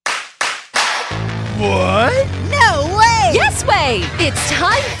What? No way! Yes way! It's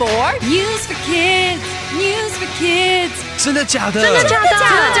time for News for Kids! News for Kids! 真的假的？真的假的？真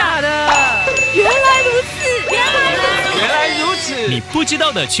的假的？原来如此！原来如此！你不知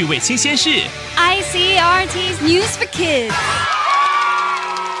道的趣味新鲜事。ICRT's News for Kids!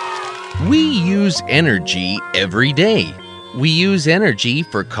 We use energy every day. We use energy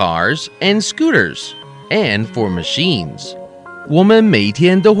for cars and scooters, and for machines. 我们每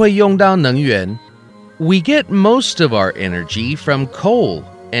天都会用到能源。We get most of our energy from coal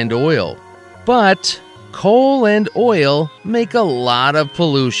and oil, but coal and oil make a lot of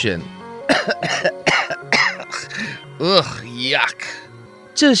pollution. Ugh, yuck.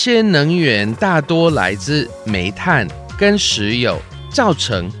 这些能源大多来自煤炭跟石油，造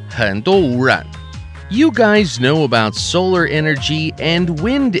成很多污染。You guys know about solar energy and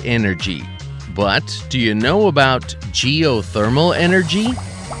wind energy, but do you know about geothermal energy?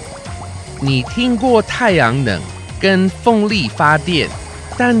 你听过太阳能跟风力发电，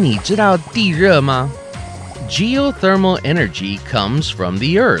但你知道地热吗？ Geothermal energy comes from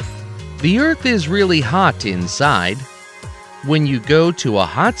the earth. The earth is really hot inside. When you go to a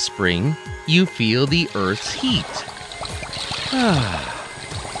hot spring, you feel the earth's heat.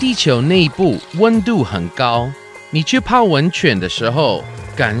 地球内部温度很高，你去泡温泉的时候，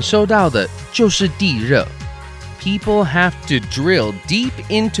感受到的就是地热。People have to drill deep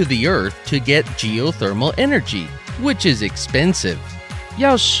into the earth to get geothermal energy, which is expensive.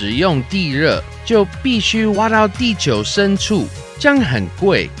 要使用地热，就必须挖到地球深处，这样很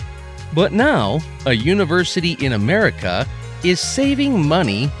贵。But now, a university in America is saving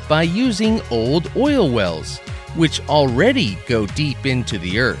money by using old oil wells, which already go deep into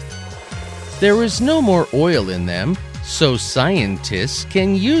the earth. There is no more oil in them, so scientists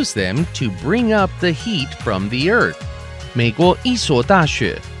can use them to bring up the heat from the earth. 美国一所大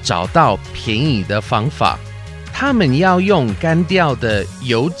学找到便宜的方法，他们要用干掉的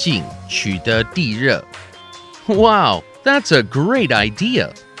油井取得地热。Wow, that's a great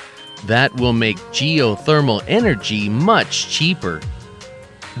idea. That will make geothermal energy much cheaper.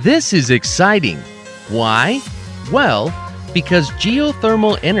 This is exciting. Why? Well, because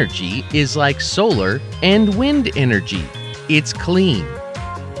geothermal energy is like solar and wind energy. It's clean.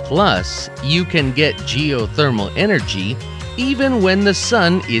 Plus, you can get geothermal energy even when the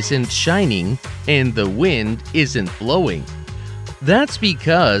sun isn't shining and the wind isn't blowing. That's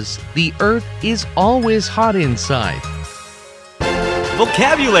because the earth is always hot inside.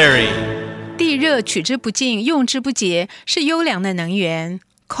 Vocabulary. 地热取之不尽用之不竭是优良的能源。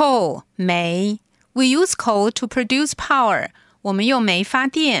 Coal 煤 We use coal to produce power. 我们用煤发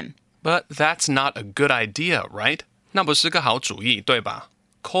电。 But that's not a good idea, right? 那不是个好主意，对吧？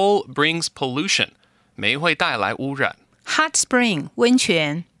 Coal brings pollution. 煤会带来污染。 Hot spring 温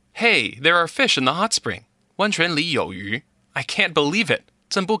泉。 Hey, there are fish in the hot spring. 温泉里有鱼。 I can't believe it.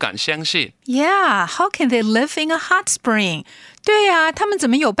 真不敢相信。 Yeah, how can they live in a hot spring? 对啊，他们怎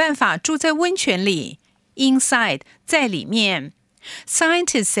么有办法住在温泉里？ Inside 在里面。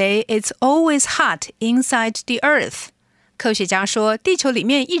 Scientists say it's always hot inside the earth. 科学家说地球里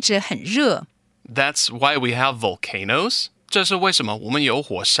面一直很热。 That's why we have volcanoes? 这是为什么我们有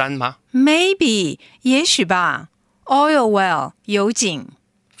火山吗？ Maybe 也许吧。 Oil well 油井。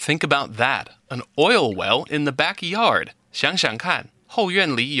 Think about that. An oil well in the backyard. 想想看，后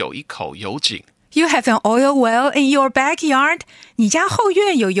院里有一口油井。 You have an oil well in your backyard? 你家后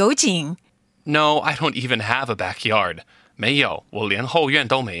院有油井？ No, I don't even have a backyard. 没有，我连后院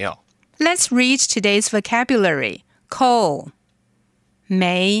都没有。 Let's read today's vocabulary. Coal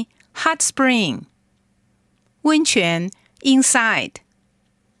煤 Hot spring 温泉 Inside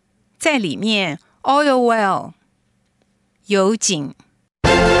在里面 Oil well 油井。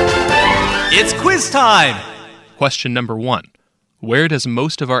 It's quiz time. Question number 1. Where does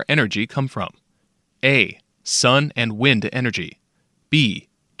most of our energy come from? A. Sun and wind energy. B.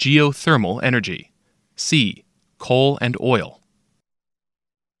 Geothermal energy. C. Coal and oil.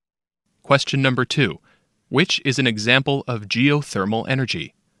 Question number 2. Which is an example of geothermal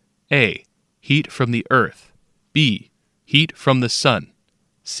energy? A. Heat from the earth. B. Heat from the sun.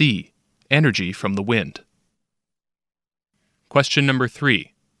 C. Energy from the wind. Question number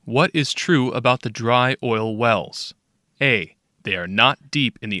 3. What is true about the dry oil wells? A. They are not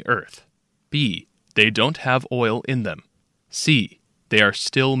deep in the earth. B. They don't have oil in them. C. They are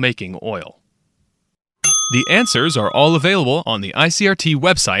still making oil. The answers are all available on the ICRT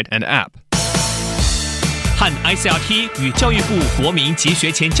website and app. 和 ICRT 与教育部国民及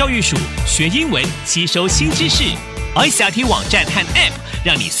学前教育署学英文，吸收新知识。ICRT 网站和 App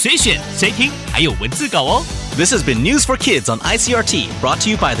让你随选随听，还有文字稿哦。This has been News for Kids on ICRT, brought to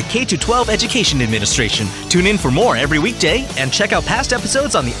you by the K-12 Education Administration. Tune in for more every weekday and check out past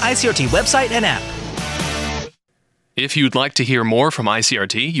episodes on the ICRT website and app. If you'd like to hear more from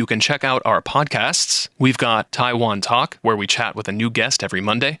ICRT, you can check out our podcasts. We've got Taiwan Talk, where we chat with a new guest every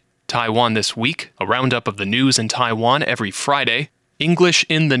Monday. Taiwan This Week, a roundup of the news in Taiwan every Friday. English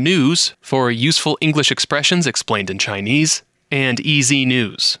in the News, for useful English expressions explained in Chinese. And EZ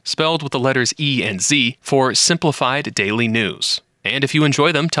News, spelled with the letters E and Z, for simplified daily news. And if you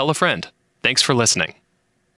enjoy them, tell a friend. Thanks for listening.